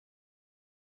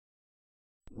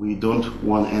We don't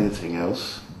want anything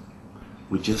else.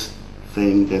 We just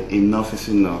think that enough is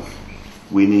enough.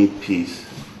 We need peace.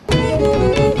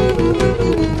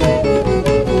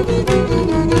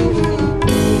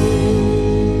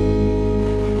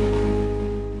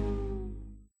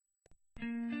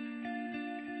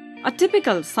 A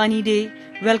typical sunny day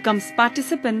welcomes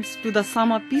participants to the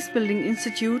Summer Peacebuilding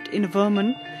Institute in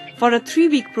Vermont for a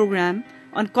 3-week program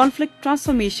on conflict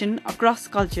transformation across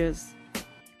cultures.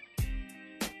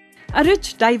 A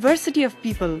rich diversity of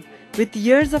people with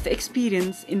years of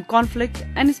experience in conflict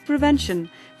and its prevention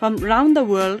from around the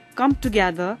world come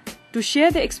together to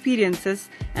share their experiences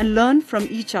and learn from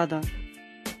each other.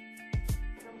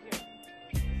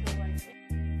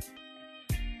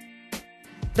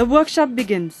 The workshop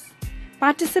begins.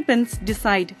 Participants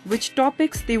decide which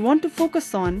topics they want to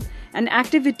focus on and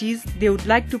activities they would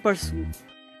like to pursue.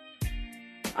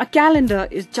 A calendar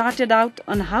is charted out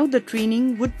on how the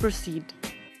training would proceed.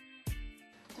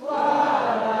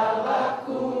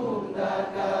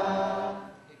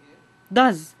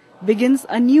 Thus begins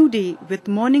a new day with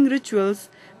morning rituals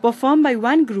performed by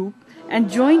one group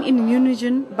and joined in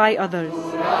unison by others.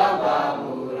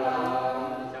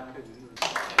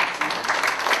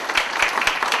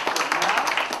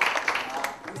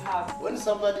 When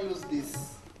somebody uses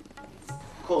this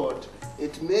code,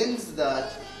 it means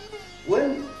that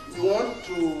when you want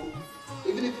to,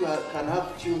 even if you can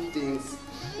have few things,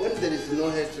 when there is no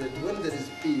hatred, when there is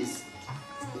peace,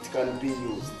 it can be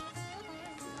used.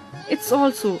 It's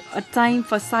also a time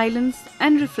for silence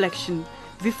and reflection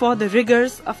before the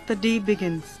rigors of the day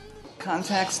begins.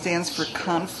 CONTACT stands for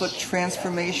Conflict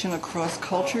Transformation Across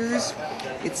Cultures.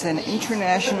 It's an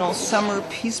international summer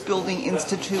peacebuilding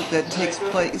institute that takes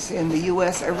place in the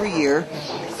U.S. every year,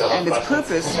 and its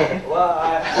purpose is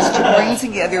to bring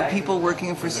together people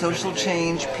working for social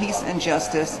change, peace, and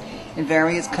justice in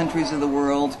various countries of the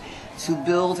world to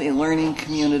build a learning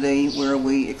community where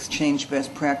we exchange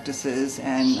best practices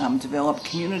and develop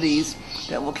communities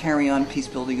that will carry on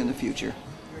peacebuilding in the future.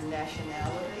 Your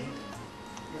nationality?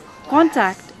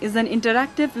 CONTACT is an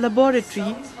interactive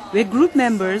laboratory where group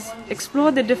members explore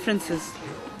their differences,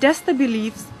 test the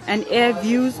beliefs, and air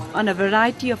views on a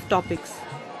variety of topics.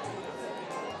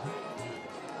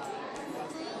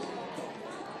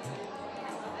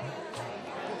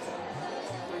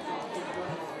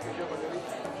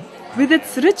 With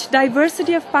its rich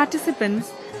diversity of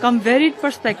participants come varied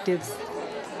perspectives.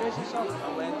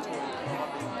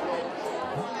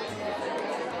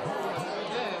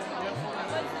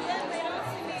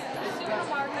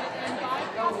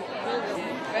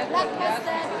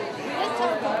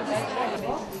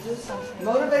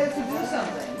 Motivated to do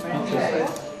something. Okay.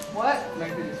 What?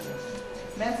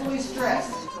 Mentally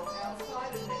stressed.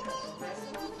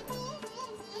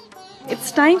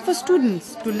 It's time for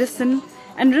students to listen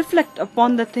and reflect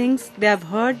upon the things they have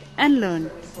heard and learned.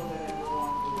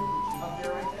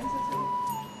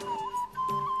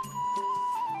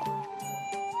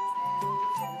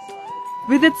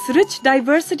 With its rich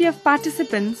diversity of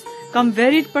participants come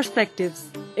varied perspectives,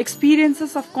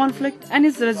 experiences of conflict and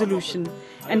its resolution,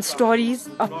 and stories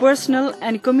of personal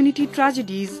and community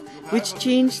tragedies which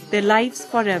changed their lives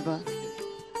forever.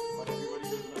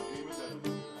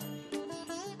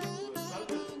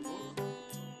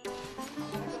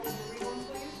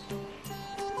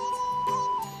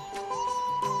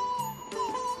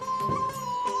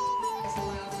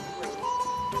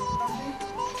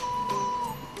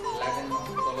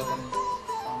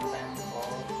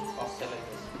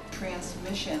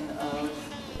 Transmission of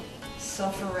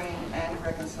suffering and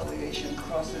reconciliation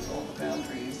crosses all the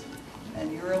boundaries,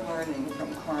 and you're learning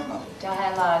from karma.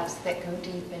 Dialogues that go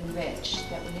deep and rich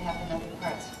that we have in other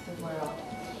parts of the world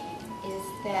is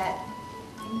that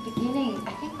in the beginning,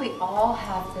 I think we all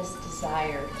have this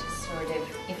desire to sort of,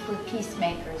 if we're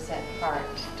peacemakers at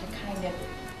heart, to kind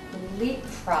of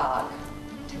leapfrog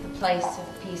to the place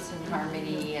of peace and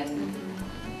harmony and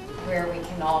where we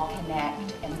can all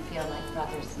connect and feel like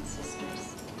brothers and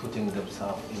sisters. Putting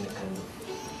themselves in a kind of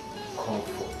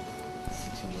comfort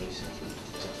situation to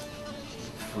just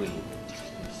free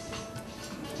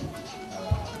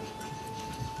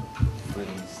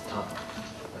stuff.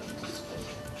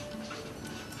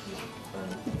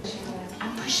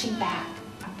 I'm pushing back.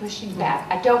 I'm pushing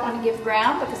back. I don't want to give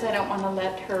ground because I don't want to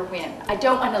let her win. I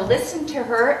don't want to listen to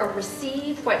her or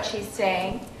receive what she's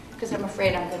saying because I'm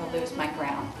afraid I'm going to lose my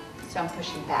ground. So I'm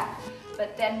pushing back.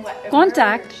 But then what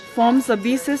CONTACT forms the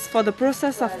basis for the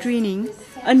process of training.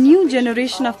 A new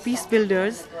generation of peace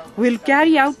builders will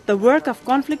carry out the work of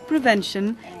conflict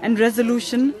prevention and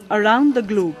resolution around the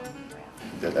globe.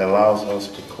 That allows us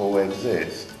to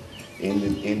coexist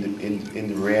in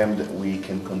the realm that we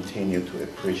can continue to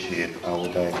appreciate our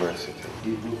diversity.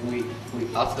 We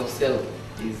ask ourselves,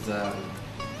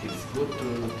 it's good to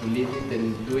live it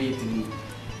and do it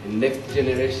in next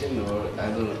generation, or I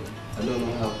don't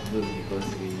know how to do it, because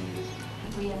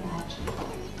we imagine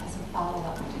as a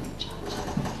follow-up to the Cha-Cha,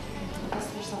 because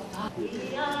there's a lot.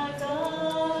 We are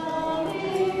going,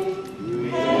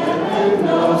 heaven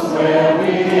knows where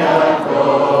we are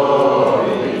going.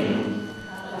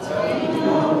 We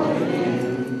know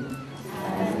Him,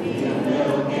 and we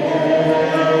will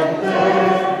get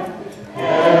there.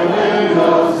 Heaven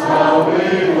knows how we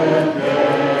will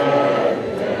get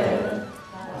there.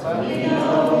 We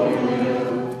know we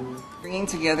will. Bringing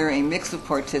together a mix of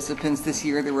participants. This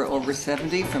year there were over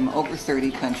 70 from over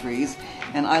 30 countries,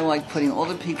 and I like putting all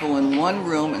the people in one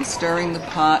room and stirring the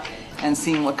pot and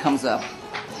seeing what comes up.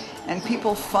 And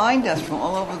people find us from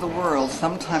all over the world,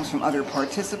 sometimes from other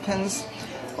participants,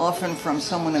 often from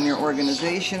someone in their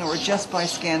organization, or just by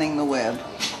scanning the web.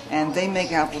 And they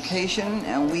make application,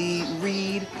 and we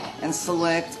read and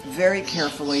select very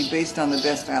carefully based on the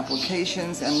best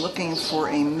applications and looking for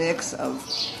a mix of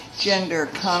gender,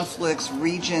 conflicts,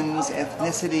 regions,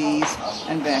 ethnicities,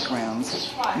 and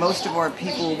backgrounds. Most of our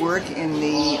people work in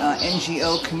the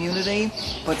NGO community,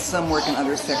 but some work in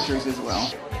other sectors as well.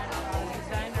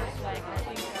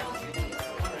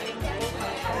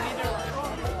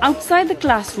 Outside the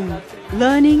classroom,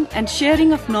 learning and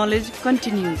sharing of knowledge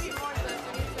continues.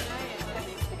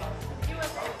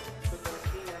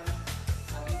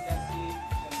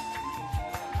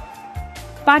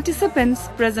 Participants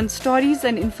present stories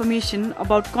and information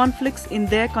about conflicts in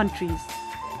their countries.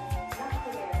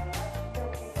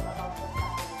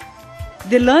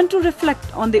 They learn to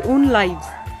reflect on their own lives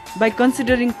by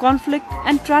considering conflict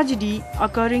and tragedy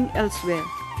occurring elsewhere.